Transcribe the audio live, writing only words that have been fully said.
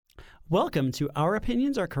Welcome to Our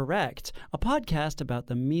Opinions Are Correct, a podcast about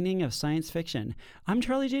the meaning of science fiction. I'm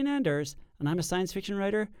Charlie Jane Anders, and I'm a science fiction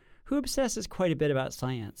writer who obsesses quite a bit about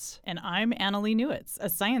science. And I'm Annalee Newitz, a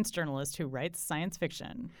science journalist who writes science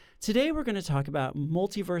fiction. Today we're going to talk about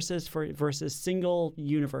multiverses versus single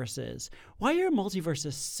universes. Why are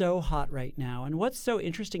multiverses so hot right now? And what's so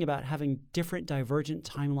interesting about having different divergent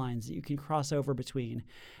timelines that you can cross over between?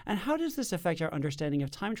 And how does this affect our understanding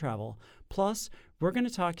of time travel? Plus, we're going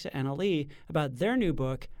to talk to Annalee about their new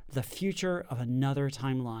book, The Future of Another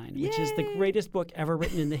Timeline, which is the greatest book ever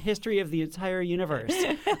written in the history of the entire universe.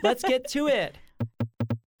 Let's get to it.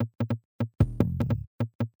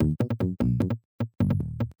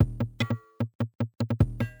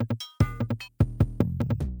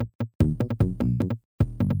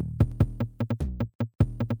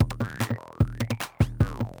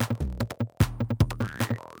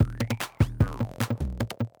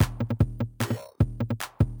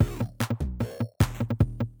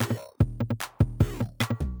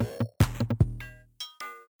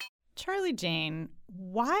 Charlie Jane,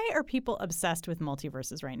 why are people obsessed with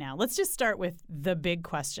multiverses right now? Let's just start with the big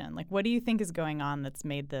question. What do you think is going on that's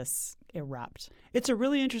made this erupt? It's a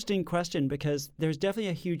really interesting question because there's definitely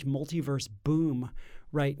a huge multiverse boom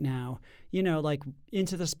right now. You know,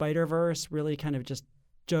 Into the Spider-Verse really kind of just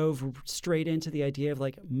dove straight into the idea of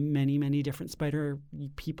many different spider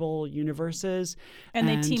people universes. And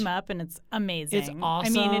they team up and it's amazing. It's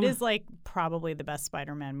awesome. I mean, it is probably the best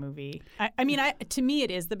Spider-Man movie. To me,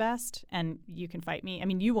 it is the best, and you can fight me. I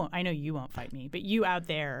mean, you won't. I know you won't fight me, but you out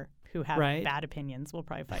there who have bad opinions will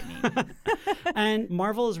probably fight me. And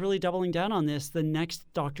Marvel is really doubling down on this. The next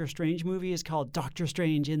Doctor Strange movie is called Doctor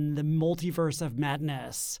Strange in the Multiverse of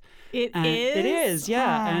Madness. It is? It is,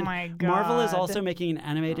 yeah. Oh, and my God. Marvel is also making an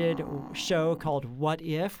animated show called What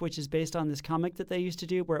If, which is based on this comic that they used to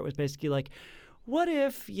do where it was basically what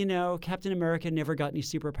if, Captain America never got any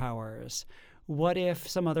superpowers? What if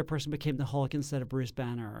some other person became the Hulk instead of Bruce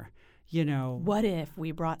Banner? What if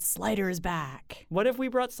we brought Sliders back? What if we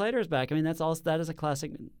brought Sliders back? I mean, that is a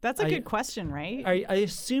classic. That's a good question, right? I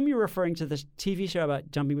assume you're referring to the TV show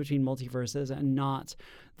about jumping between multiverses and not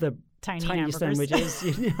the tiny sandwiches,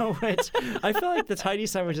 which I feel like the tiny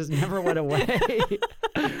sandwiches never went away.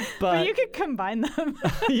 But you could combine them.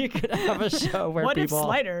 You could have a show where what if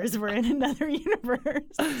Sliders were in another universe?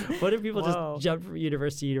 What if people just jump from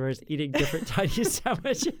universe to universe eating different tiny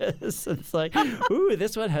sandwiches? It's ooh,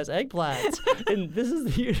 this one has eggplant. And this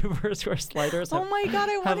is the universe where Sliders have, oh my God,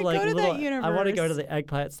 I want to go to that universe. I want to go to the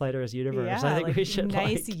eggplant Sliders universe. Yeah, I think we should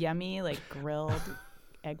nice, yummy, grilled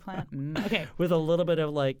eggplant. Okay. With a little bit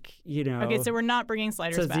of Okay, so we're not bringing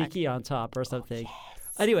Sliders back. Tzatziki on top or something. Oh,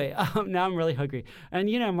 yes. Anyway, now I'm really hungry. And,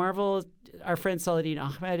 Marvel, our friend Saladin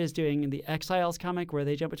Ahmed is doing the Exiles comic where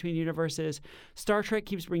they jump between universes. Star Trek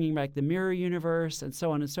keeps bringing back the Mirror Universe and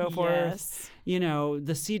so on and so forth. Yes.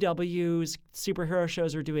 The CW's superhero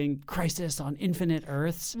shows are doing Crisis on Infinite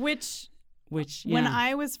Earths. Which yeah. When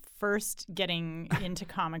I was first getting into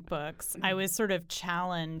comic books, I was sort of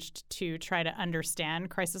challenged to try to understand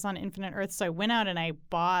Crisis on Infinite Earths. So I went out and I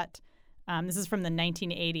bought, this is from the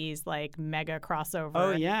 1980s, mega crossover.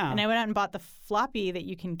 Oh, yeah. And I went out and bought the floppy that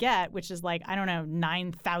you can get, which is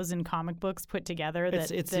 9,000 comic books put together.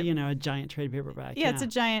 It's a giant trade paperback. Yeah, it's a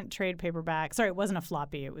giant trade paperback. Sorry, it wasn't a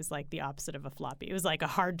floppy. It was the opposite of a floppy. It was a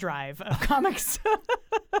hard drive of comics.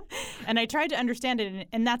 And I tried to understand it,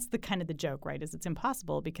 and that's the kind of the joke, right? Is it's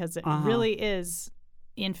impossible because it really is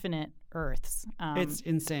infinite Earths. It's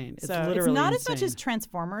insane. It's so literally it's not insane. as much as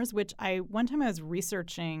Transformers, which one time I was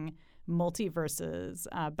researching multiverses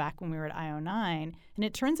back when we were at IO9, and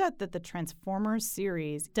it turns out that the Transformers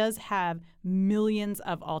series does have millions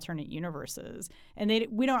of alternate universes, and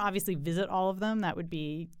we don't obviously visit all of them. That would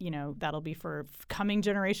be, that'll be for coming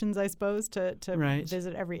generations, I suppose, to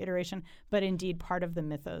visit every iteration. But indeed, part of the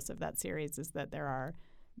mythos of that series is that there are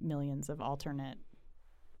millions of alternate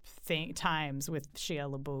times with Shia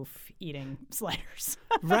LaBeouf eating sliders.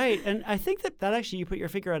 Right. And I think that actually you put your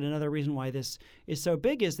finger on another reason why this is so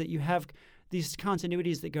big is that you have these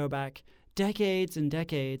continuities that go back decades and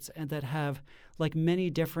decades and that have many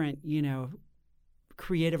different,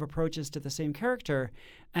 creative approaches to the same character.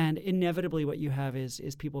 And inevitably what you have is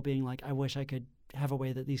people being I wish I could have a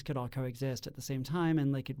way that these could all coexist at the same time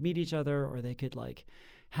and they could meet each other or they could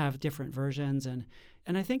have different versions. And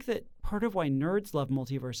I think that part of why nerds love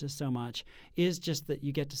multiverses so much is just that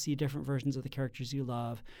you get to see different versions of the characters you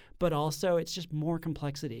love, but also it's just more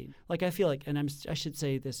complexity. I feel and I should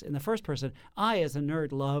say this in the first person, I as a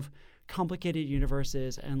nerd love complicated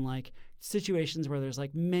universes and like situations where there's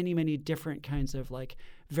like many, many different kinds of like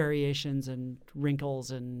variations and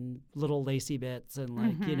wrinkles and little lacy bits and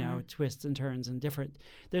like, you know, twists and turns and different.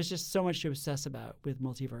 There's just so much to obsess about with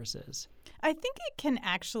multiverses. I think it can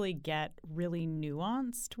actually get really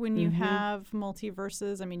nuanced when you have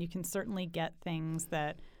multiverses. I mean, you can certainly get things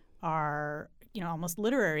that are, you know, almost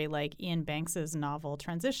literary, like Ian Banks's novel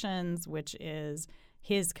Transitions, which is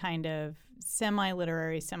his kind of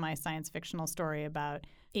semi-literary, semi-science fictional story about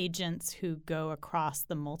agents who go across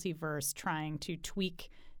the multiverse trying to tweak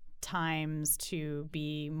times to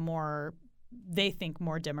be more, they think,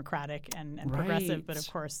 more democratic and progressive. But of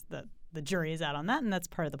course, the jury is out on that, and that's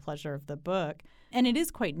part of the pleasure of the book. And it is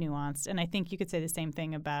quite nuanced. And I think you could say the same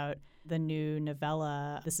thing about the new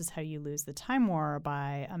novella, This Is How You Lose the Time War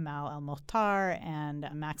by Amal El-Mohtar and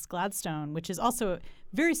Max Gladstone, which is also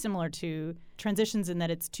very similar to Transitions in that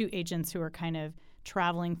it's two agents who are kind of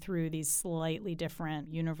traveling through these slightly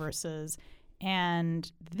different universes.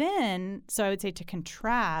 And then, so I would say to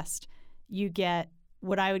contrast, you get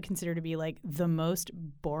what I would consider to be like the most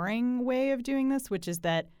boring way of doing this, which is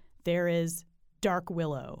that there is Dark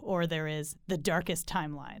Willow or there is the Darkest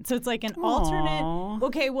Timeline. So it's like an alternate.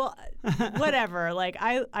 Okay, well, whatever. Like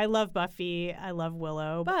I love Buffy, I love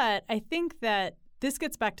Willow, but I think that this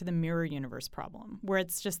gets back to the mirror universe problem, where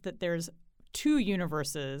it's just that there's two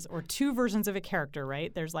universes or two versions of a character,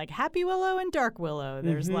 right? There's like Happy Willow and Dark Willow.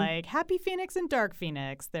 There's like Happy Phoenix and Dark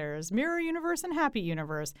Phoenix. There's Mirror Universe and Happy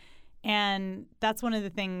Universe. And that's one of the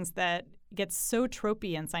things that gets so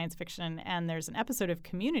tropey in science fiction. And there's an episode of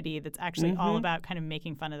Community that's actually all about kind of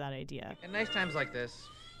making fun of that idea. In nice times like this,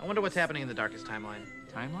 I wonder what's happening in the darkest timeline.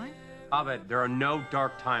 Timeline? Abed, there are no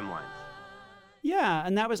dark timelines. Yeah,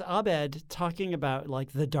 and that was Abed talking about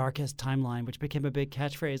like the darkest timeline, which became a big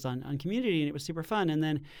catchphrase on Community, and it was super fun. And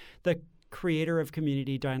then the creator of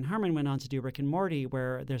Community, Diane Harmon, went on to do Rick and Morty,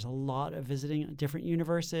 where there's a lot of visiting different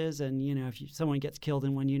universes. And, you know, if someone gets killed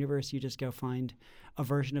in one universe, you just go find a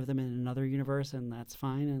version of them in another universe, and that's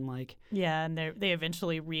fine. And like, yeah, and they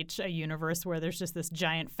eventually reach a universe where there's just this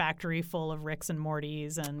giant factory full of Ricks and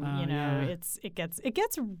Mortys, and you know, it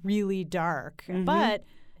gets really dark. But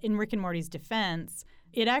in Rick and Morty's defense,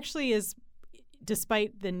 it actually is,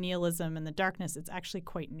 despite the nihilism and the darkness, it's actually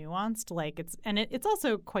quite nuanced. Like it's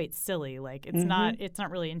also quite silly. Like it's not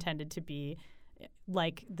really intended to be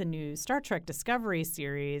like the new Star Trek Discovery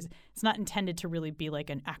series. It's not intended to really be like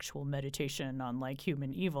an actual meditation on like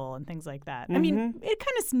human evil and things like that. I mean, it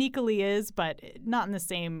kind of sneakily is, but not in the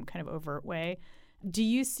same kind of overt way. Do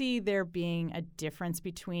you see there being a difference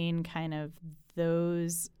between kind of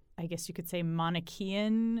those, I guess you could say,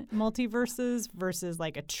 Manichaean multiverses versus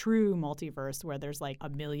like a true multiverse where there's like a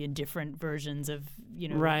million different versions of, you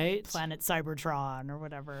know, planet Cybertron or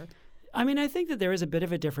whatever? I mean, I think that there is a bit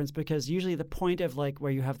of a difference because usually the point of like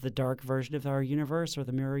where you have the dark version of our universe or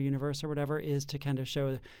the mirror universe or whatever is to kind of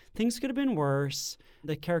show things could have been worse.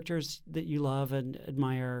 The characters that you love and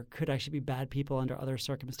admire could actually be bad people under other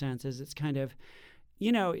circumstances. It's kind of,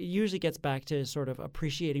 you know, it usually gets back to sort of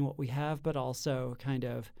appreciating what we have, but also kind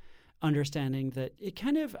of understanding that it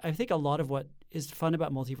kind of, I think a lot of what is fun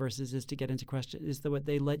about multiverses is to get into what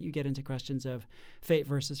they let you get into questions of fate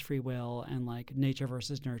versus free will and like nature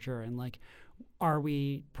versus nurture and like, are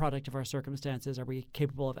we product of our circumstances? Are we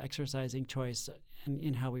capable of exercising choice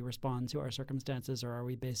in how we respond to our circumstances, or are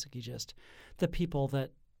we basically just the people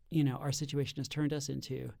that, you know, our situation has turned us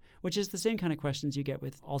into? Which is the same kind of questions you get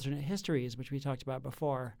with alternate histories, which we talked about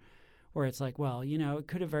before, where it's like, well, you know, it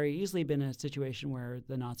could have very easily been a situation where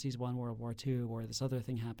the Nazis won World War II or this other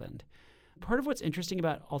thing happened. Part of what's interesting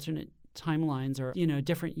about alternate timelines or, you know,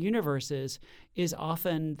 different universes is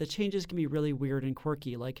often the changes can be really weird and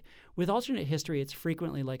quirky. Like with alternate history, it's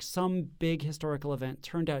frequently like some big historical event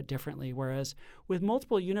turned out differently, whereas with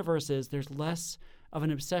multiple universes, there's less of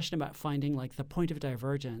an obsession about finding like the point of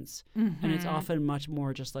divergence. And it's often much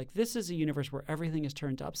more just like, this is a universe where everything is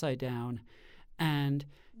turned upside down and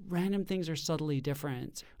random things are subtly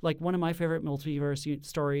different. Like one of my favorite multiverse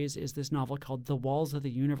stories is this novel called The Walls of the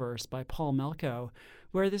Universe by Paul Melko,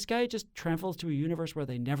 where this guy just travels to a universe where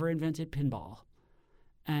they never invented pinball.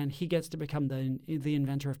 And he gets to become the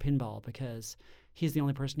inventor of pinball because he's the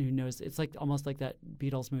only person who knows. It's like almost like that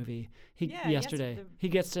Beatles movie. He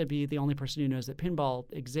gets to be the only person who knows that pinball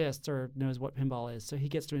exists or knows what pinball is. So he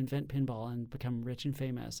gets to invent pinball and become rich and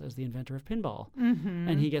famous as the inventor of pinball.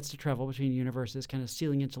 And he gets to travel between universes, kind of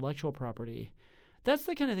stealing intellectual property that's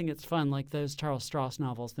the kind of thing that's fun. Like those Charles Stross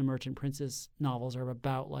novels, the Merchant Prince's novels, are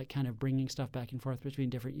about like kind of bringing stuff back and forth between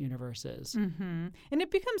different universes. Mm-hmm. And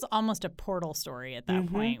it becomes almost a portal story at that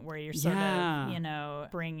point, where you're sort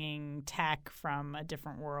of, bringing tech from a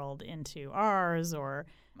different world into ours, or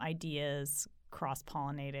ideas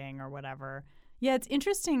cross-pollinating or whatever. Yeah, it's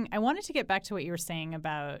interesting. I wanted to get back to what you were saying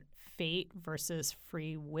about fate versus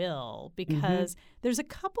free will, because there's a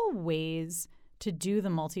couple ways to do the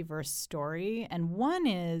multiverse story. And one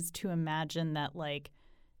is to imagine that, like,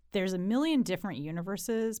 there's a million different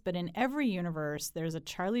universes, but in every universe, there's a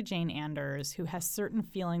Charlie Jane Anders who has certain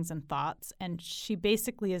feelings and thoughts, and she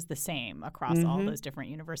basically is the same across all those different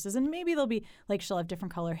universes. And maybe they'll be, like, she'll have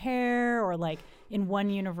different color hair, or, like, in one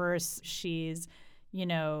universe, she's, a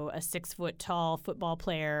 6-foot-tall football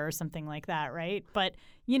player or something like that, right? But,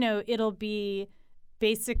 it'll be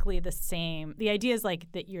basically the same. The idea is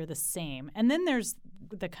like that you're the same. And then there's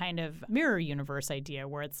the kind of mirror universe idea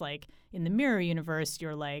where it's like in the mirror universe,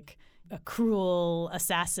 you're like a cruel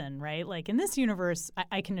assassin, right? Like in this universe,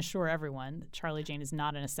 I can assure everyone that Charlie Jane is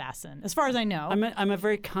not an assassin, as far as I know. I'm a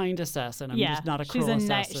very kind assassin. I'm just not a cruel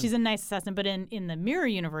assassin. She's a nice assassin, but in the mirror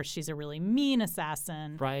universe, she's a really mean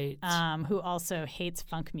assassin, right? Who also hates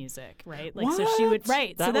funk music, right? Like, so she would,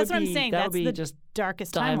 right? So that's what I'm saying. That would be the just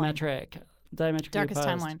darkest diametrically darkest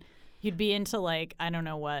opposed. timeline. You'd be into like I don't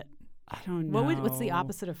know. I don't know. What's the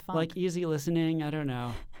opposite of funk? Like easy listening. I don't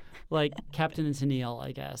know. Like Captain and Tennille,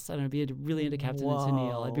 I guess. I don't know. I'd be really into Captain and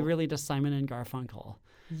Tennille. I'd be really into Simon and Garfunkel.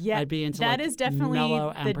 Yeah, I'd be into that like is definitely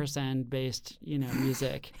mellow ampersand based,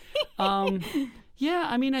 music. Yeah,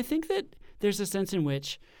 I mean, I think that there's a sense in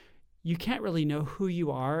which you can't really know who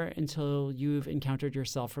you are until you've encountered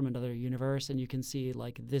yourself from another universe, and you can see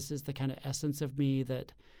like this is the kind of essence of me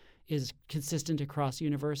that is consistent across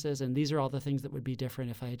universes, and these are all the things that would be different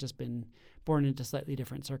if I had just been born into slightly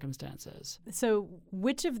different circumstances. So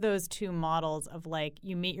which of those two models of like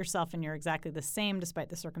you meet yourself and you're exactly the same despite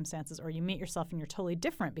the circumstances, or you meet yourself and you're totally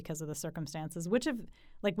different because of the circumstances, which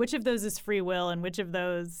of those is free will and which of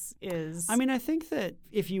those is... I mean, I think that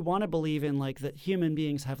if you want to believe in like that human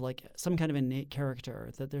beings have like some kind of innate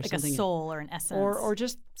character, that there's like something... a soul or an essence. Or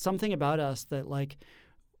just something about us that like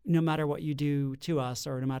no matter what you do to us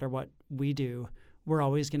or no matter what we do, we're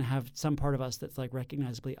always going to have some part of us that's like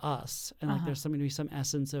recognizably us. And like there's going to be some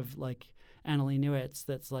essence of like Annalee Newitz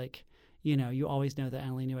that's like, you always know that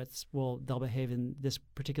Annalee Newitz they'll behave in this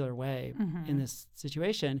particular way in this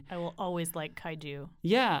situation. I will always like kaiju.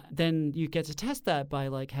 Yeah. Then you get to test that by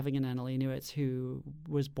like having an Annalee Newitz who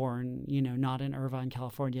was born, not in Irvine,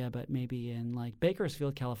 California, but maybe in like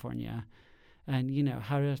Bakersfield, California. And,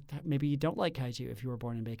 maybe you don't like kaiju if you were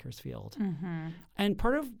born in Bakersfield. Mm-hmm. And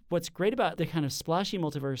part of what's great about the kind of splashy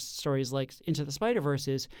multiverse stories like Into the Spider-Verse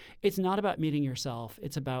is it's not about meeting yourself.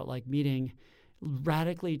 It's about like meeting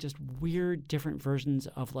radically just weird different versions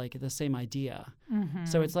of like the same idea. Mm-hmm.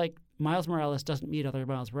 So it's like Miles Morales doesn't meet other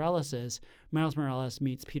Miles Moraleses. Miles Morales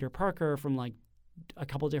meets Peter Parker from like a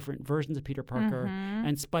couple different versions of Peter Parker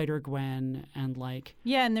and Spider-Gwen and like...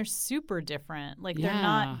 Yeah, and they're super different. Like they're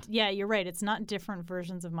not... Yeah, you're right. It's not different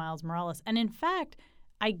versions of Miles Morales. And in fact,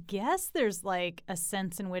 I guess there's like a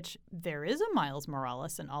sense in which there is a Miles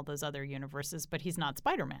Morales in all those other universes, but he's not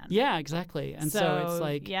Spider-Man. Yeah, exactly. And so it's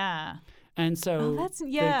like... Yeah. And so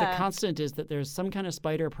the constant is that there's some kind of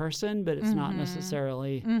spider person, but it's not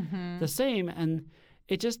necessarily the same. And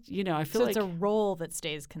it just, I feel like... So it's a role that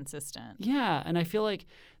stays consistent. Yeah, and I feel like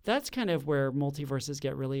that's kind of where multiverses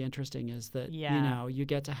get really interesting is that, you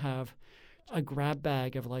get to have a grab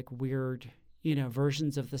bag of like weird,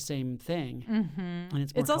 versions of the same thing. Mm-hmm. And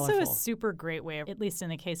it's more also colorful. A super great way, at least in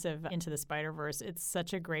the case of Into the Spider-Verse, it's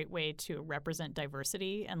such a great way to represent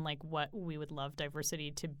diversity. And like what we would love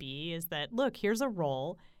diversity to be is that, look, here's a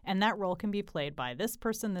role, and that role can be played by this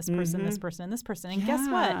person, this person, this person, and this person. And guess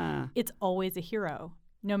what? It's always a hero.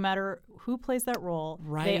 No matter who plays that role,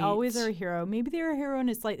 they always are a hero. Maybe they're a hero in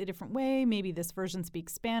a slightly different way. Maybe this version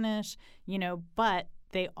speaks Spanish, but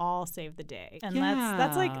they all save the day. And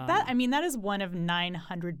that's like that. I mean, that is one of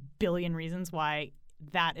 900 billion reasons why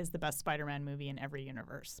that is the best Spider-Man movie in every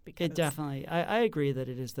universe. Because it definitely, I agree that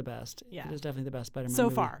it is the best. Yeah. It is definitely the best Spider-Man so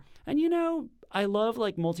movie. far. And I love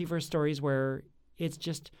like multiverse stories where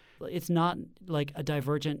it's not like a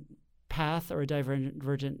divergent path or a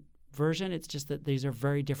divergent version. It's just that these are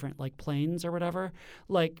very different like planes or whatever.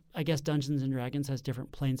 Like I guess Dungeons and Dragons has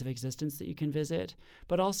different planes of existence that you can visit,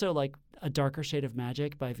 but also like A Darker Shade of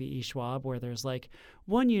Magic by V.E. Schwab, where there's like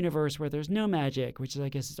one universe where there's no magic, which is I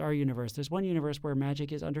guess is our universe. There's one universe where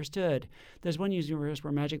magic is understood. There's one universe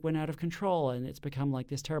where magic went out of control and it's become like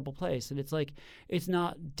this terrible place. And it's like it's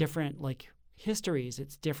not different like histories,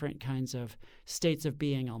 it's different kinds of states of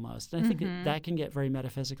being almost. And I think that can get very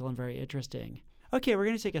metaphysical and very interesting. Okay, we're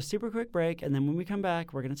going to take a super quick break, and then when we come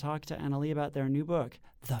back, we're going to talk to Annalee about their new book,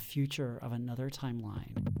 The Future of Another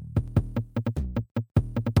Timeline.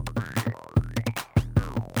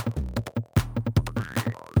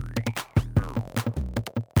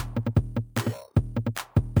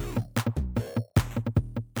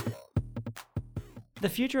 The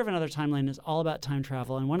Future of Another Timeline is all about time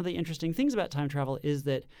travel, and one of the interesting things about time travel is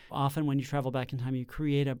that often when you travel back in time, you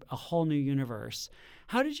create a whole new universe.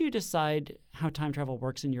 How did you decide how time travel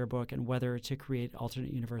works in your book and whether to create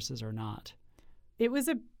alternate universes or not? It was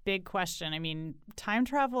a big question. I mean, time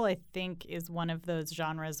travel, I think, is one of those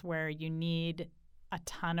genres where you need a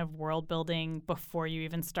ton of world building before you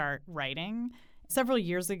even start writing. Several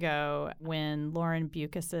years ago, when Lauren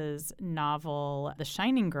Bukas's novel The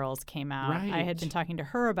Shining Girls came out, I had been talking to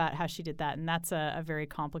her about how she did that, and that's a very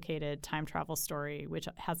complicated time travel story, which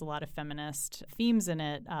has a lot of feminist themes in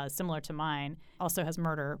it, similar to mine. Also has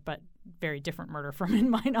murder, but very different murder from in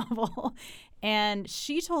my novel. And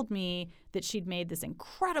she told me that she'd made this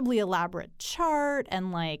incredibly elaborate chart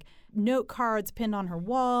and note cards pinned on her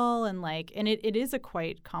wall, and it is a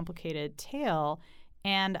quite complicated tale.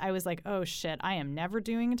 And I was like, oh, shit, I am never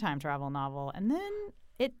doing a time travel novel. And then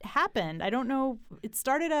it happened. I don't know. It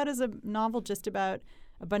started out as a novel just about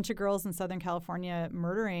a bunch of girls in Southern California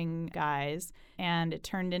murdering guys, and it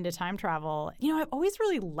turned into time travel. You know, I've always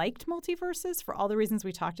really liked multiverses for all the reasons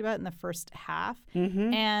we talked about in the first half.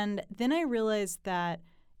 And then I realized that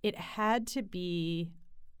it had to be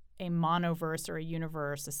a monoverse or a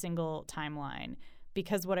universe, a single timeline,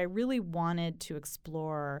 because what I really wanted to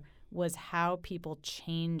explore was how people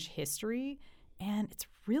change history. And it's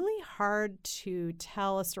really hard to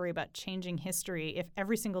tell a story about changing history if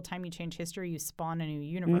every single time you change history, you spawn a new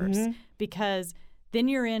universe. Because then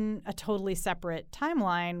you're in a totally separate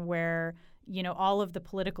timeline where, you know, all of the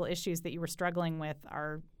political issues that you were struggling with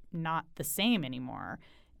are not the same anymore.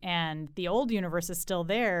 And the old universe is still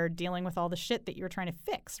there dealing with all the shit that you're trying to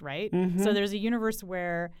fix, right? So there's a universe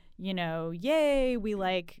where, you know, yay, we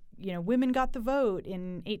women got the vote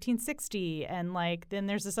in 1860. And then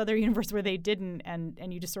there's this other universe where they didn't,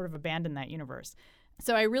 and you just sort of abandon that universe.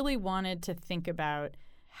 So I really wanted to think about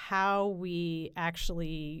how we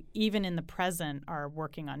actually, even in the present, are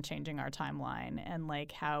working on changing our timeline,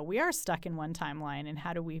 and how we are stuck in one timeline and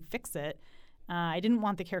how do we fix it. I didn't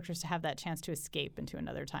want the characters to have that chance to escape into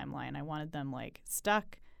another timeline. I wanted them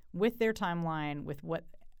stuck with their timeline, with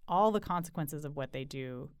all the consequences of what they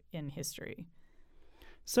do in history.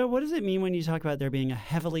 So what does it mean when you talk about there being a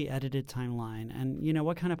heavily edited timeline? And, you know,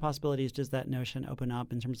 what kind of possibilities does that notion open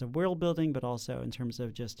up in terms of world building, but also in terms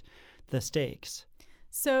of just the stakes?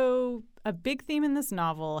 So a big theme in this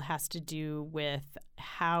novel has to do with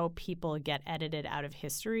how people get edited out of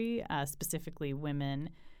history, specifically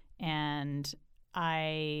women. And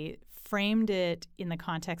I framed it in the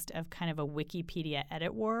context of kind of a Wikipedia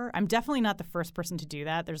edit war. I'm definitely not the first person to do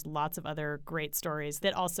that. There's lots of other great stories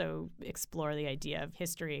that also explore the idea of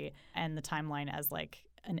history and the timeline as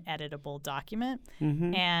an editable document.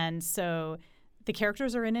 And so the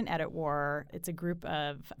characters are in an edit war. It's a group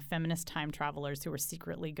of feminist time travelers who are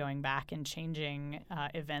secretly going back and changing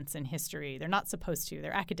events in history. They're not supposed to.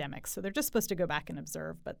 They're academics, so they're just supposed to go back and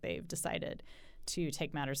observe, but they've decided to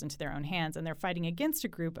take matters into their own hands. And they're fighting against a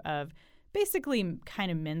group of basically kind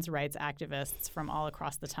of men's rights activists from all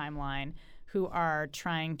across the timeline who are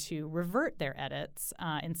trying to revert their edits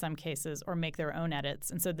in some cases or make their own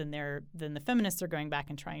edits. And so then the feminists are going back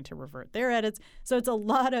and trying to revert their edits. So it's a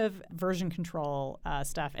lot of version control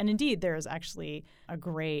stuff. And indeed, there is, a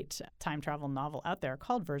great time travel novel out there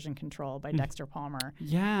called Version Control by Dexter Palmer,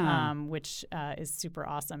 which is super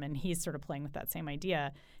awesome. And he's sort of playing with that same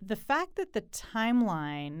idea. The fact that the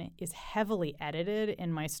timeline is heavily edited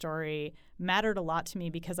in my story mattered a lot to me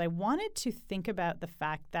because I wanted to think about the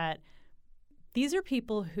fact that these are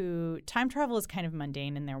people who time travel is kind of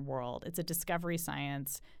mundane in their world. It's a discovery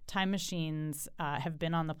science. Time machines have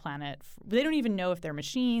been on the planet. They don't even know if they're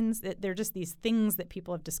machines. They're just these things that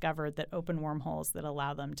people have discovered that open wormholes that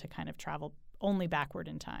allow them to kind of travel only backward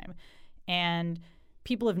in time. And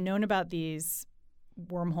people have known about these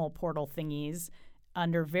wormhole portal thingies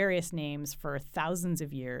under various names for thousands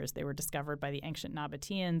of years. They were discovered by the ancient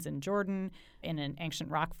Nabateans in Jordan in an ancient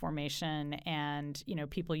rock formation. And,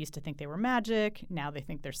 people used to think they were magic. Now they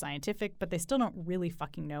think they're scientific, but they still don't really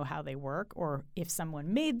fucking know how they work or if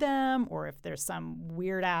someone made them or if there's some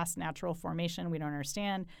weird-ass natural formation we don't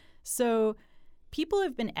understand. So people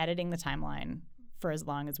have been editing the timeline for as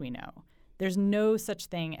long as we know. There's no such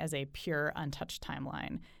thing as a pure, untouched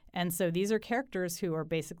timeline. And so these are characters who are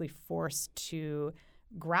basically forced to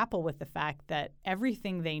grapple with the fact that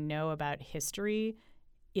everything they know about history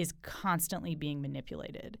is constantly being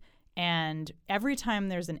manipulated. And every time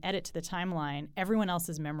there's an edit to the timeline, everyone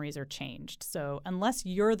else's memories are changed. So unless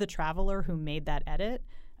you're the traveler who made that edit,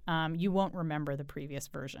 you won't remember the previous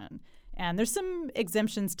version. And there's some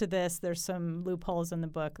exemptions to this. There's some loopholes in the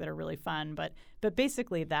book that are really fun. But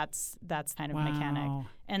basically, that's kind of mechanic.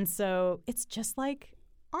 And so it's just like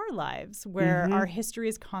our lives, where our history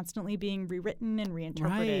is constantly being rewritten and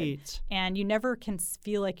reinterpreted. Right. And you never can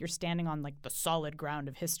feel like you're standing on like the solid ground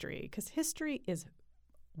of history, because history is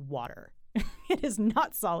water. It is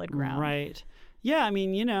not solid ground. Right. Yeah, I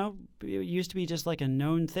mean, it used to be just like a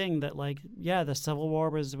known thing that the Civil War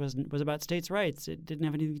was about states' rights. It didn't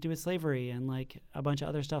have anything to do with slavery, and like a bunch of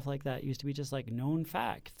other stuff like that used to be just like known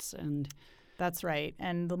facts. And that's right.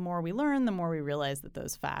 And the more we learn, the more we realize that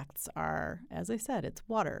those facts are, as I said, it's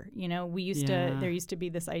water. There used to be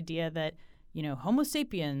this idea that, Homo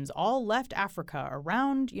sapiens all left Africa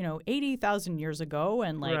around, 80,000 years ago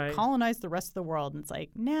and colonized the rest of the world. And it's like,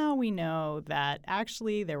 now we know that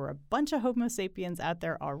actually there were a bunch of Homo sapiens out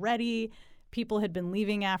there already. People had been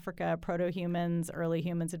leaving Africa. Proto-humans, early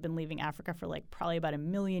humans had been leaving Africa for probably about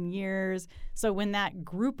 1 million years. So when that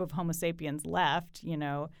group of Homo sapiens left,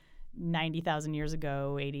 90,000 years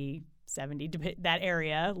ago, 80, 70, that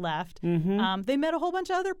area left, they met a whole bunch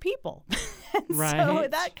of other people. Right. So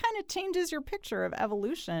that kind of changes your picture of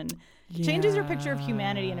evolution, changes your picture of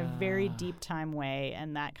humanity in a very deep time way.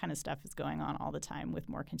 And that kind of stuff is going on all the time with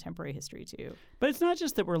more contemporary history, too. But it's not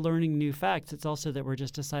just that we're learning new facts. It's also that we're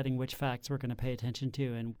just deciding which facts we're going to pay attention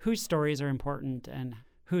to and whose stories are important and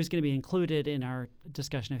who's going to be included in our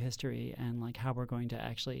discussion of history and how we're going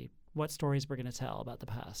to what stories we're going to tell about the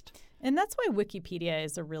past. And that's why Wikipedia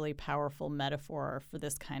is a really powerful metaphor for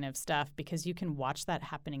this kind of stuff, because you can watch that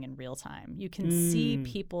happening in real time. You can see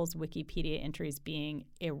people's Wikipedia entries being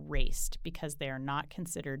erased because they are not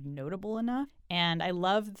considered notable enough. And I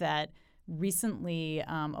love that recently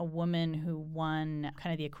a woman who won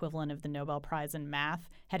kind of the equivalent of the Nobel Prize in math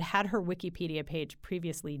had her Wikipedia page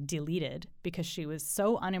previously deleted because she was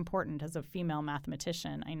so unimportant as a female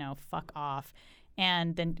mathematician. I know, fuck off.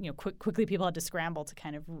 And then, quickly people had to scramble to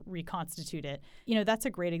kind of reconstitute it. That's a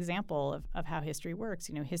great example of how history works.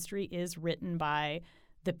 History is written by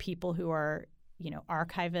the people who are,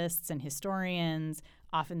 archivists and historians,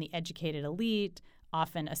 often the educated elite,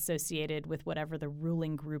 often associated with whatever the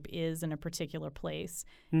ruling group is in a particular place.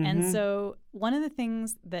 And so one of the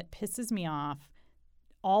things that pisses me off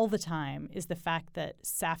all the time is the fact that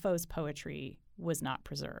Sappho's poetry was not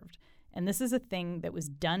preserved. And this is a thing that was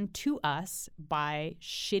done to us by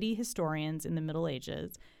shitty historians in the Middle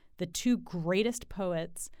Ages. The two greatest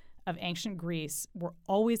poets of ancient Greece were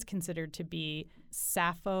always considered to be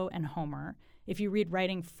Sappho and Homer. If you read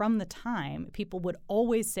writing from the time, people would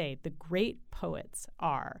always say the great poets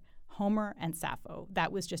are Homer and Sappho.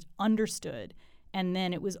 That was just understood. And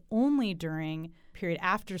then it was only during a period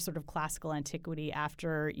after sort of classical antiquity,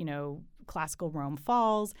 after, classical Rome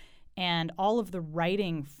falls, and all of the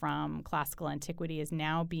writing from classical antiquity is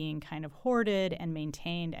now being kind of hoarded and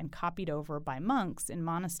maintained and copied over by monks in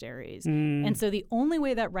monasteries. And so the only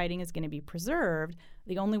way that writing is going to be preserved,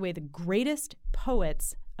 the only way the greatest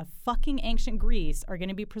poets of fucking ancient Greece are going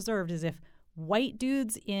to be preserved is if white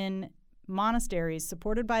dudes in monasteries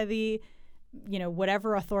supported by the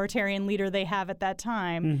whatever authoritarian leader they have at that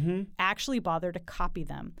time actually bother to copy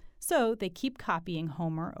them. So they keep copying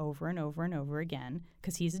Homer over and over and over again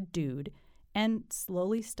because he's a dude, and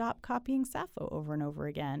slowly stop copying Sappho over and over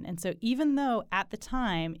again. And so even though at the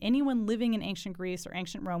time anyone living in ancient Greece or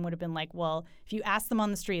ancient Rome would have been like, well, if you ask them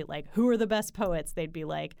on the street, who are the best poets, they'd be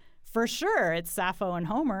like, for sure, it's Sappho and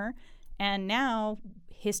Homer. And now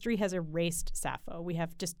history has erased Sappho. We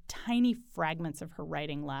have just tiny fragments of her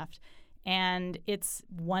writing left. And it's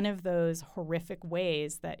one of those horrific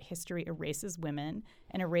ways that history erases women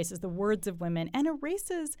and erases the words of women and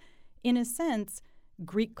erases, in a sense,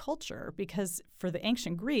 Greek culture. Because for the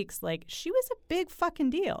ancient Greeks, she was a big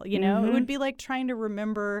fucking deal, It would be like trying to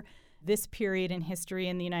remember this period in history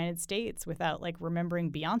in the United States without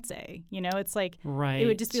remembering Beyonce. It's right. It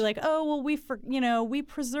would just be oh, well, we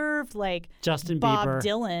preserved Justin Bob Bieber.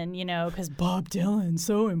 Dylan, because Bob Dylan's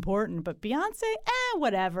so important. But Beyonce,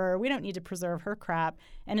 whatever. We don't need to preserve her crap.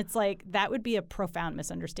 And it's that would be a profound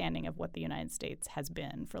misunderstanding of what the United States has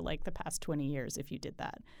been for the past 20 years if you did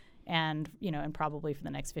that. And, and probably for the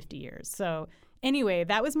next 50 years. So anyway,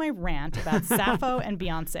 that was my rant about Sappho and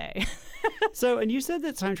Beyonce. So, and you said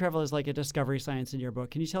that time travel is a discovery science in your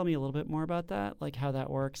book. Can you tell me a little bit more about that? How that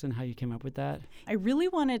works and how you came up with that? I really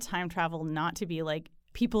wanted time travel not to be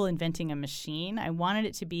people inventing a machine. I wanted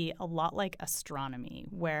it to be a lot like astronomy,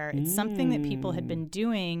 where it's something that people had been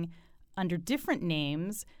doing under different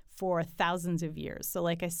names for thousands of years. So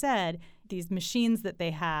like I said, these machines that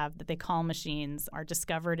they have, that they call machines, are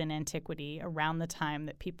discovered in antiquity around the time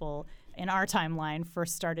that people in our timeline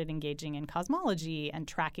first started engaging in cosmology and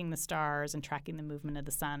tracking the stars and tracking the movement of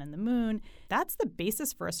the sun and the moon. That's the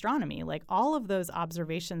basis for astronomy. Like all of those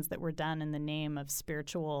observations that were done in the name of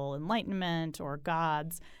spiritual enlightenment or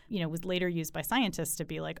gods, was later used by scientists to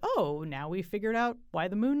be like, oh, now we figured out why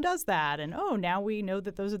the moon does that. And oh, now we know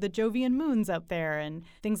that those are the Jovian moons out there and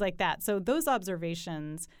things like that. So those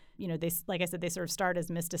observations, they, like I said, they sort of start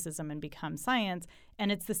as mysticism and become science.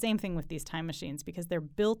 And it's the same thing with these time machines because they're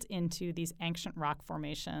built into these ancient rock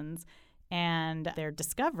formations and they're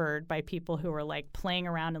discovered by people who are like playing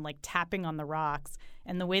around and like tapping on the rocks.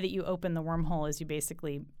 And the way that you open the wormhole is you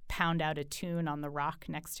basically pound out a tune on the rock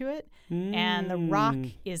next to it. And the rock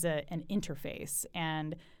is an interface.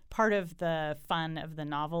 And part of the fun of the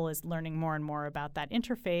novel is learning more and more about that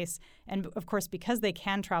interface. And of course, because they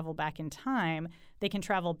can travel back in time, they can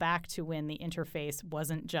travel back to when the interface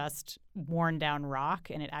wasn't just worn down rock,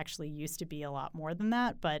 and it actually used to be a lot more than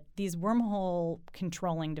that. But these wormhole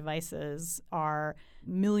controlling devices are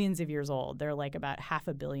millions of years old. They're like about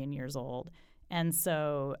 500 million years old. And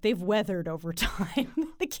so they've weathered over time.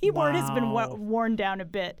 The keyboard has been worn down a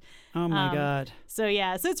bit. Oh, my God. So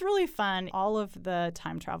it's really fun. All of the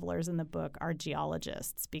time travelers in the book are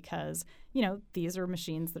geologists because, these are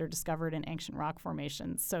machines that are discovered in ancient rock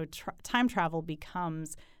formations. So time travel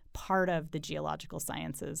becomes part of the geological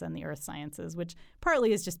sciences and the earth sciences, which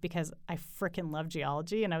partly is just because I frickin' love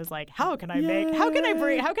geology. And I was like, how can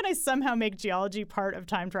I somehow make geology part of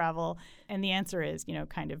time travel? And the answer is,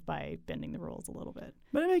 kind of by bending the rules a little bit.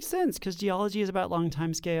 But it makes sense because geology is about long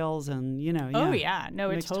time scales and, Oh, yeah. No,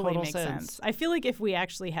 it totally makes sense. I feel like if we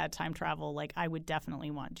actually had time travel, like I would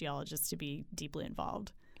definitely want geologists to be deeply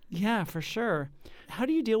involved. Yeah, for sure. How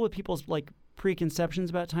do you deal with people's like preconceptions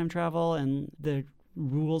about time travel and the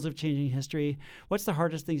rules of changing history? What's the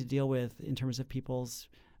hardest thing to deal with in terms of people's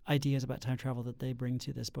ideas about time travel that they bring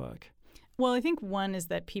to this book? Well, I think one is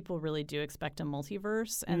that people really do expect a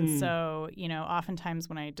multiverse. And so, oftentimes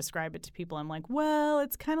when I describe it to people, I'm like, well,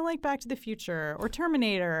 it's kind of like Back to the Future or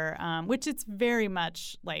Terminator, which it's very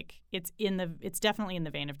much like it's definitely in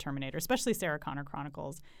the vein of Terminator, especially Sarah Connor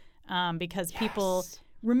Chronicles, because people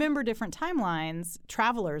remember different timelines.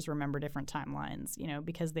 Travelers remember different timelines,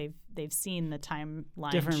 because they've seen the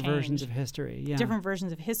timeline different change. Versions of history. Yeah, different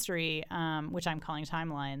versions of history, which I'm calling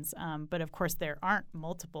timelines. But of course, there aren't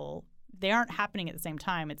multiple. They aren't happening at the same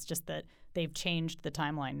time. It's just that they've changed the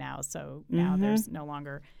timeline now. So now there's no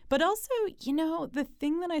longer. But also, the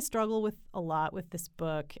thing that I struggle with a lot with this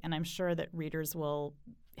book, and I'm sure that readers will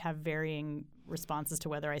have varying responses to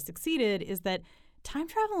whether I succeeded, is that time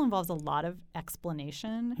travel involves a lot of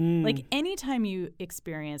explanation. Like anytime you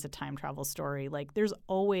experience a time travel story, like there's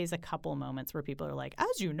always a couple moments where people are like,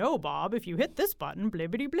 as you know, Bob, if you hit this button,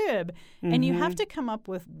 blibbity blib. And you have to come up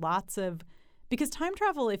with lots of, because time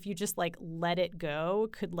travel, if you just like let it go,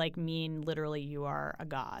 could like mean literally you are a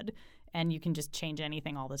god and you can just change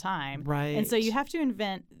anything all the time. Right. And so you have to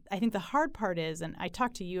invent, I think the hard part is, and I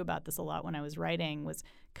talked to you about this a lot when I was writing, was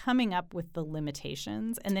coming up with the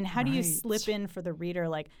limitations. And then how do you slip in for the reader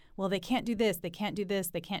like, well, they can't do this, they can't do this,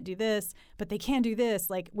 they can't do this, but they can do this,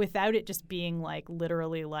 like without it just being like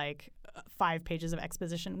literally like 5 pages of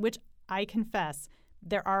exposition, which I confess,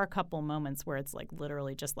 there are a couple moments where it's like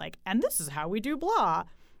literally just like, and this is how we do blah.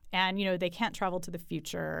 And, they can't travel to the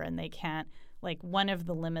future and they can't, like one of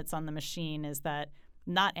the limits on the machine is that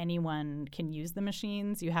not anyone can use the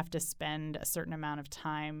machines. You have to spend a certain amount of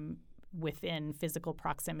time within physical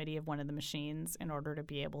proximity of one of the machines in order to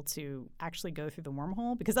be able to actually go through the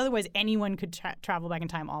wormhole, because otherwise anyone could travel back in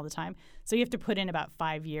time all the time. So you have to put in about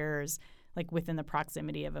 5 years like within the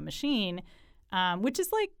proximity of a machine, which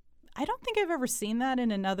is like, I don't think I've ever seen that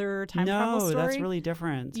in another time travel story. No, that's really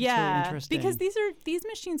different. Yeah, it's really interesting. Because these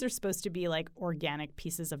machines are supposed to be like organic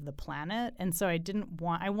pieces of the planet, and so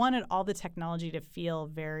I wanted all the technology to feel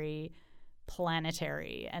very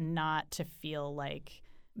planetary and not to feel like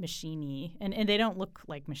machine-y. And they don't look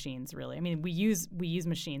like machines really. I mean, we use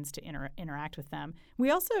machines to interact with them.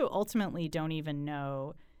 We also ultimately don't even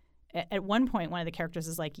know. At one point, one of the characters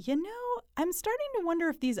is like, I'm starting to wonder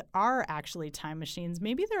if these are actually time machines.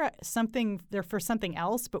 Maybe they're for something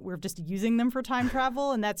else, but we're just using them for time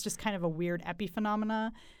travel, and that's just kind of a weird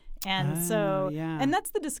epiphenomena. And and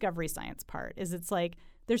that's the discovery science part, is it's like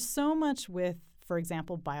there's so much with for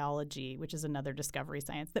example, biology, which is another discovery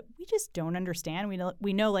science that we just don't understand.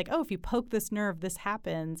 We know like, oh, if you poke this nerve, this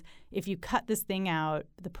happens. If you cut this thing out,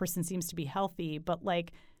 the person seems to be healthy. But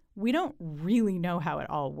like, we don't really know how it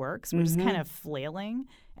all works. We're just kind of flailing.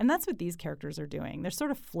 And that's what these characters are doing. They're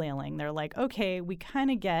sort of flailing. They're like, okay, we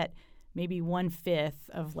kind of get maybe 1/5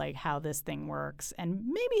 of like how this thing works. And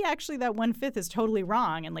maybe actually that 1/5 is totally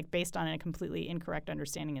wrong and like based on a completely incorrect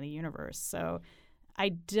understanding of the universe. So I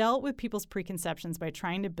dealt with people's preconceptions by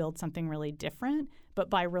trying to build something really different, but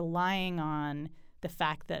by relying on the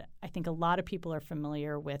fact that I think a lot of people are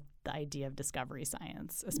familiar with the idea of discovery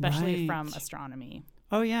science, especially from astronomy.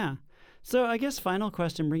 Oh, yeah. So I guess final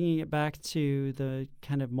question, bringing it back to the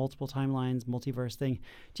kind of multiple timelines, multiverse thing.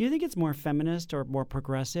 Do you think it's more feminist or more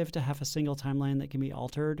progressive to have a single timeline that can be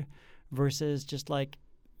altered versus just like,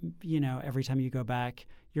 every time you go back,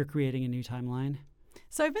 you're creating a new timeline?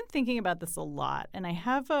 So I've been thinking about this a lot, and I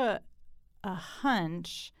have a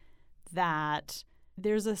hunch that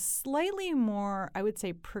there's a slightly more, I would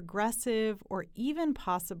say, progressive or even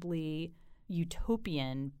possibly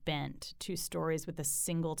utopian bent to stories with a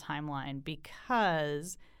single timeline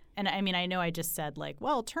because, and I mean, I know I just said like,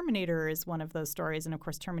 well, Terminator is one of those stories, and of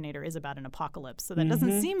course Terminator is about an apocalypse, so that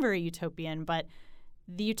doesn't seem very utopian, but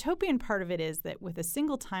the utopian part of it is that with a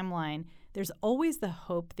single timeline, there's always the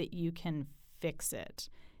hope that you can fix it,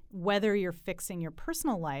 whether you're fixing your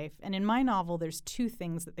personal life. And in my novel, there's two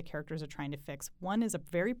things that the characters are trying to fix. One is a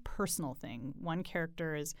very personal thing. One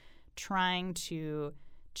character is trying to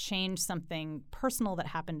change something personal that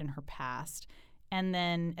happened in her past. And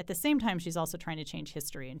then at the same time, she's also trying to change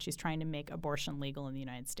history, and she's trying to make abortion legal in the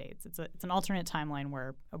United States. It's an alternate timeline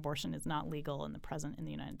where abortion is not legal in the present in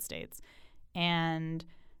the United States. And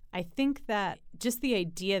I think that just the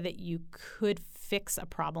idea that you could fix a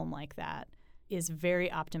problem like that is very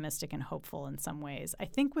optimistic and hopeful in some ways. I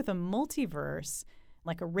think with a multiverse,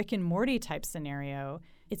 like a Rick and Morty type scenario,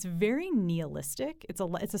 it's very nihilistic. It's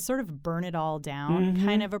a sort of burn it all down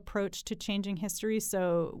kind of approach to changing history.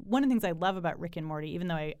 So one of the things I love about Rick and Morty, even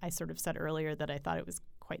though I sort of said earlier that I thought it was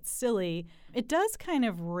quite silly, it does kind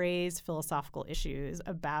of raise philosophical issues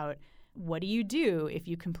about what do you do if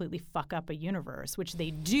you completely fuck up a universe, which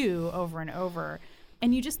they do over and over,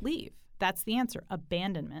 and you just leave. That's the answer,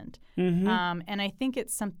 abandonment. And I think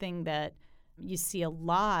it's something that you see a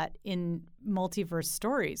lot in multiverse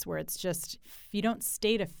stories where it's just, if you don't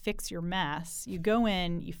stay to fix your mess, you go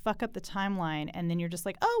in, you fuck up the timeline, and then you're just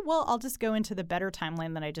like, oh, well, I'll just go into the better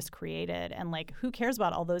timeline that I just created. And like, who cares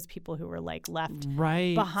about all those people who were like left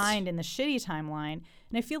behind in the shitty timeline?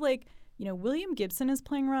 And I feel like, William Gibson is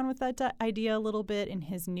playing around with that idea a little bit in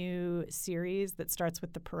his new series that starts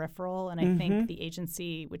with The Peripheral. And I think The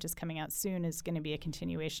Agency, which is coming out soon, is going to be a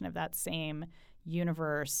continuation of that same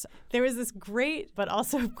universe. There was this great but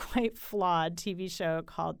also quite flawed TV show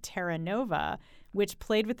called Terra Nova, which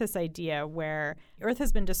played with this idea where Earth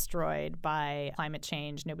has been destroyed by climate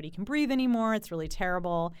change. Nobody can breathe anymore. It's really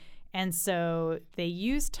terrible. And so they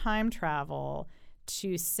use time travel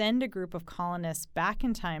to send a group of colonists back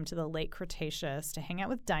in time to the late Cretaceous to hang out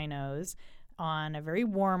with dinos on a very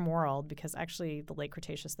warm world, because actually the late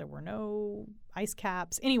Cretaceous, there were no ice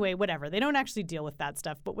caps. Anyway, whatever. They don't actually deal with that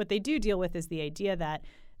stuff. But what they do deal with is the idea that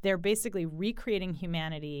they're basically recreating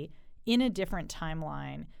humanity in a different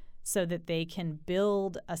timeline so that they can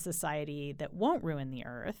build a society that won't ruin the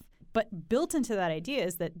Earth. But built into that idea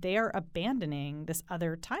is that they are abandoning this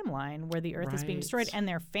other timeline where the Earth is being destroyed and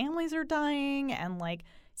their families are dying. And like,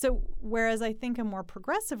 so whereas I think a more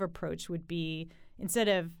progressive approach would be, instead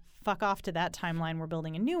of fuck off to that timeline, we're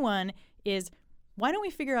building a new one, is why don't we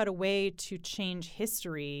figure out a way to change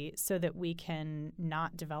history so that we can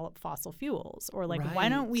not develop fossil fuels? Or like, why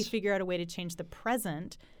don't we figure out a way to change the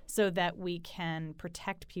present so that we can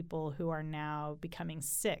protect people who are now becoming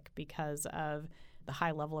sick because of the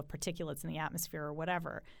high level of particulates in the atmosphere or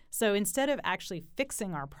whatever. So instead of actually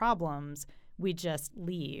fixing our problems, we just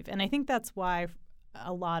leave. And I think that's why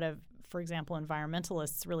a lot of, for example,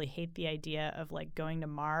 environmentalists really hate the idea of like going to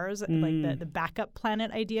Mars, like the backup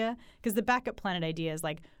planet idea, because the backup planet idea is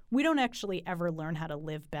like, we don't actually ever learn how to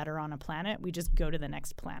live better on a planet. We just go to the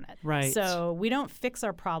next planet. Right. So we don't fix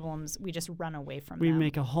our problems. We just run away from them. We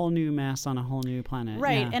make a whole new mess on a whole new planet.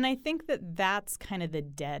 Right. Yeah. And I think that that's kind of the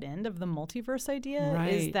dead end of the multiverse idea,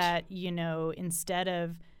 is that, instead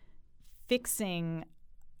of fixing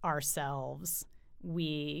ourselves,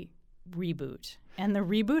 we reboot. And the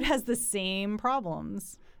reboot has the same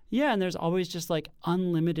problems. Yeah, and there's always just like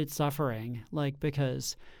unlimited suffering, like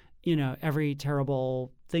because every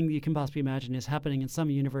terrible thing that you can possibly imagine is happening in some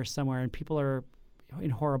universe somewhere, and people are in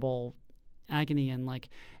horrible agony, and like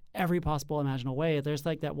every possible imaginable way. There's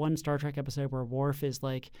like that one Star Trek episode where Worf is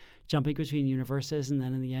like jumping between universes, and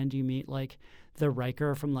then in the end you meet like the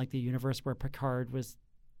Riker from like the universe where Picard was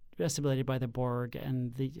assimilated by the Borg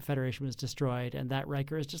and the Federation was destroyed, and that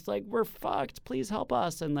Riker is just like, we're fucked, please help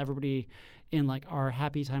us, and everybody in like our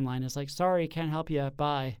happy timeline is like, sorry, can't help you,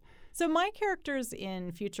 bye. So my characters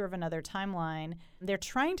in Future of Another Timeline, they're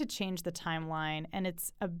trying to change the timeline, and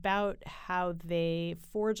it's about how they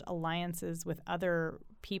forge alliances with other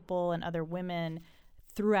people and other women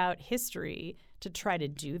throughout history to try to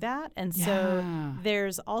do that. And so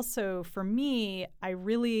there's also, for me,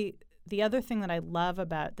 the other thing that I love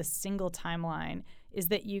about the single timeline is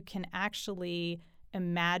that you can actually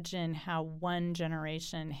imagine how one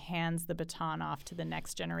generation hands the baton off to the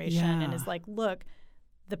next generation and is like, look,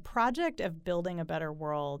 the project of building a better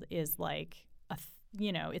world is like,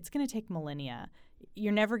 it's going to take millennia.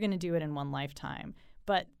 You're never going to do it in one lifetime.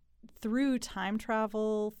 But through time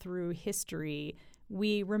travel, through history,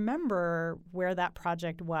 we remember where that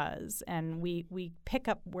project was, and we pick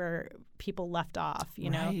up where people left off, you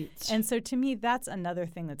know? Right. And so to me, that's another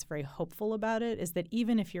thing that's very hopeful about it, is that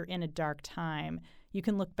even if you're in a dark time, you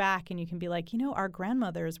can look back and you can be like, our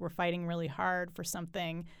grandmothers were fighting really hard for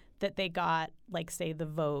something that they got, like, say, the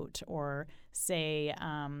vote, or say,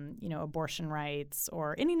 abortion rights,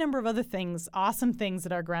 or any number of other things, awesome things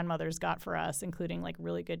that our grandmothers got for us, including like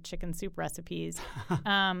really good chicken soup recipes.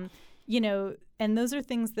 And those are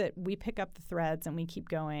things that we pick up the threads and we keep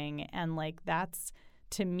going. And like, that's,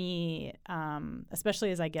 to me,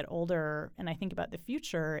 especially as I get older and I think about the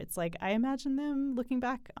future, it's like I imagine them looking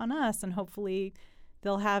back on us, and hopefully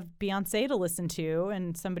they'll have Beyonce to listen to,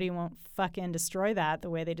 and somebody won't fucking destroy that the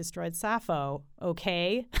way they destroyed Sappho.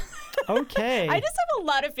 Okay. Okay. I just have a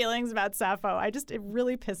lot of feelings about Sappho. It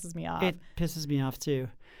really pisses me off. It pisses me off too.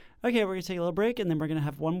 Okay, we're going to take a little break, and then we're going to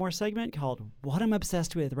have one more segment called What I'm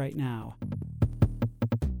Obsessed With Right Now.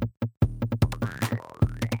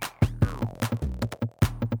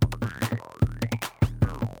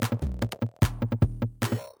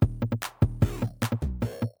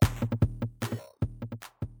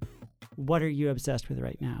 What are you obsessed with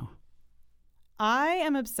right now? I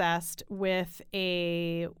am obsessed with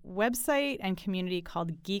a website and community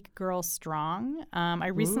called Geek Girl Strong. I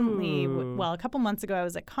recently, a couple months ago, I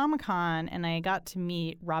was at Comic-Con, and I got to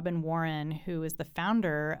meet Robin Warren, who is the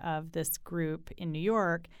founder of this group in New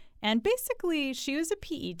York. And basically, she was a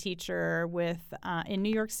PE teacher in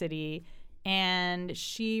New York City, and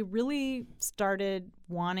she really started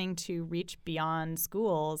wanting to reach beyond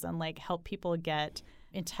schools and like help people get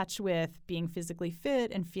in touch with being physically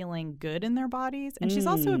fit and feeling good in their bodies. And she's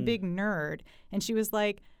also a big nerd. And she was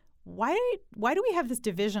like, why do we have this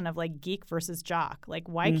division of like geek versus jock? Like,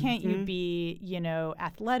 why can't you be,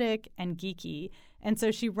 athletic and geeky? And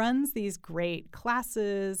so she runs these great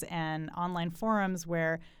classes and online forums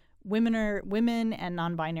where women and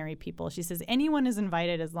non-binary people. She says anyone is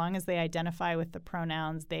invited as long as they identify with the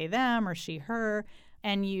pronouns they, them, or she, her.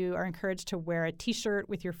 And you are encouraged to wear a T-shirt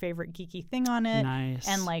with your favorite geeky thing on it. Nice.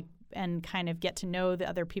 And kind of get to know the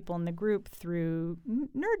other people in the group through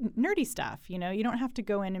nerdy stuff. You don't have to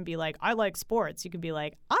go in and be like, I like sports. You could be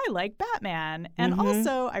like, I like Batman. And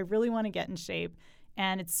also, I really want to get in shape.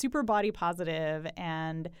 And it's super body positive.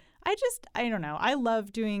 And I don't know. I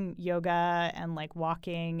love doing yoga and like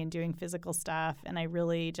walking and doing physical stuff. And I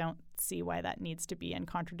really don't see why that needs to be in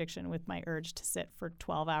contradiction with my urge to sit for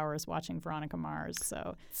 12 hours watching Veronica Mars.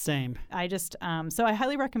 So same. So I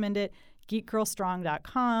highly recommend it.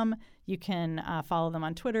 GeekGirlStrong.com. You can follow them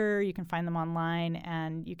on Twitter. You can find them online.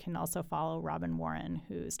 And you can also follow Robin Warren,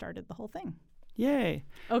 who started the whole thing. Yay.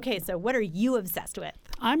 Okay, so what are you obsessed with?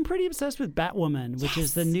 I'm pretty obsessed with Batwoman, which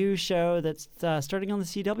is the new show that's starting on the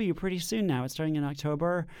CW pretty soon now. It's starting in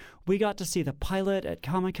October. We got to see the pilot at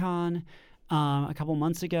Comic-Con a couple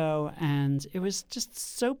months ago, and it was just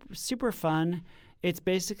so super fun. It's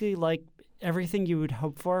basically like everything you would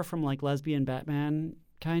hope for from like lesbian Batman,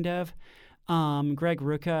 kind of. Greg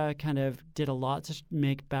Rucka kind of did a lot to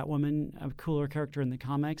make Batwoman a cooler character in the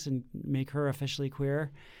comics and make her officially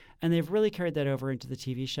queer. And they've really carried that over into the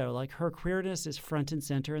TV show. Like, her queerness is front and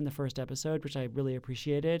center in the first episode, which I really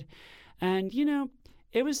appreciated. And,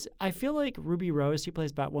 I feel like Ruby Rose, who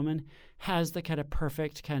plays Batwoman, has the kind of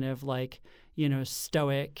perfect kind of like,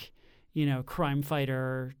 stoic, crime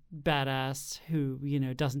fighter, badass who,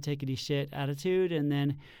 doesn't take any shit attitude. And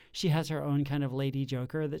then she has her own kind of lady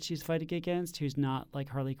Joker that she's fighting against, who's not like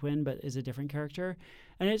Harley Quinn, but is a different character.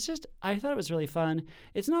 And it's just, I thought it was really fun.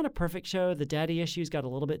 It's not a perfect show. The daddy issues got a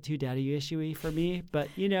little bit too daddy issue-y for me, but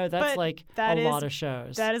that's lot of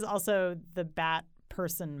shows. That is also the Bat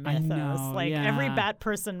person mythos. I know, every Bat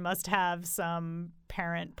person must have some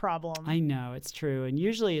parent problem. I know, it's true. And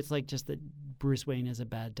usually it's like just that Bruce Wayne is a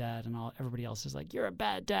bad dad and everybody else is like, you're a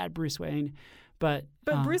bad dad, Bruce Wayne. But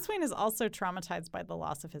Bruce Wayne is also traumatized by the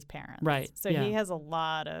loss of his parents. Right. So yeah. he has a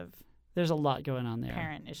lot of there's a lot going on there.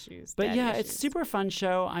 Parent issues. But yeah, issues. it's a super fun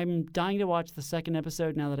show. I'm dying to watch the second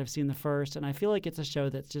episode now that I've seen the first. And I feel like it's a show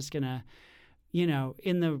that's just going to,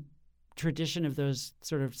 in the tradition of those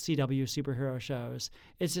sort of CW superhero shows,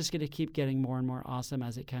 it's just going to keep getting more and more awesome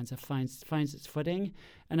as it kind of finds its footing.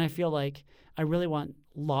 And I feel like I really want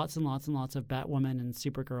lots and lots and lots of Batwoman and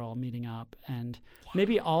Supergirl meeting up, and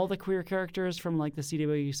maybe all the queer characters from like the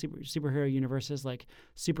CW superhero universes, like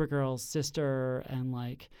Supergirl's sister and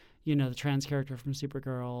like, the trans character from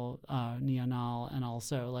Supergirl, Nia Nal, and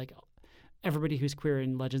also like everybody who's queer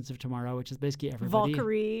in Legends of Tomorrow, which is basically everybody.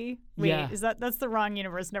 Valkyrie. Wait, yeah. that's the wrong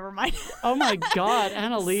universe? Never mind. Oh my God,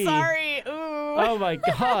 Anna Lee. Sorry. Ooh. Oh my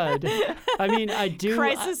God. I mean, I do.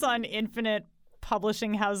 Crisis on Infinite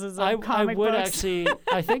publishing houses of comic I would books. actually.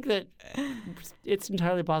 I think that it's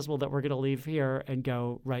entirely possible that we're going to leave here and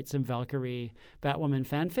go write some Valkyrie Batwoman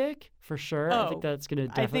fanfic for sure. I think that's going to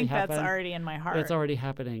definitely happen. I think that's already in my heart. It's already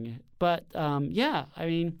happening. But yeah, I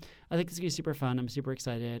mean, I think it's going to be super fun. I'm super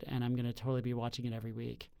excited, and I'm going to totally be watching it every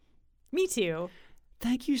week. Me too.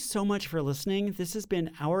 Thank you so much for listening. This has been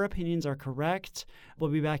Our Opinions Are Correct. We'll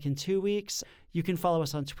be back in 2 weeks. You can follow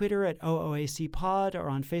us on Twitter at OOACPod or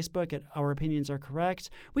on Facebook at Our Opinions Are Correct.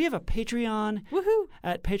 We have a Patreon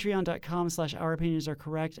at patreon.com/Our Opinions Are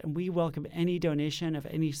Correct, and we welcome any donation of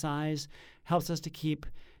any size. Helps us to keep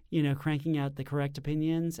cranking out the correct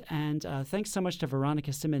opinions. And thanks so much to Veronica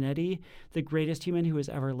Simonetti, the greatest human who has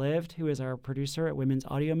ever lived, who is our producer at Women's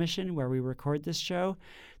Audio Mission, where we record this show.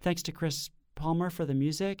 Thanks to Chris Palmer for the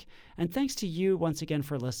music. And thanks to you once again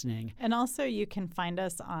for listening. And also you can find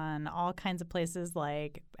us on all kinds of places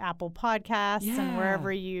like Apple Podcasts and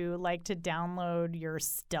wherever you like to download your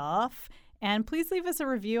stuff. And please leave us a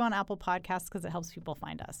review on Apple Podcasts because it helps people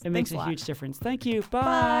find us. It makes a huge difference. Thank you.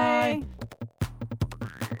 Bye. Bye.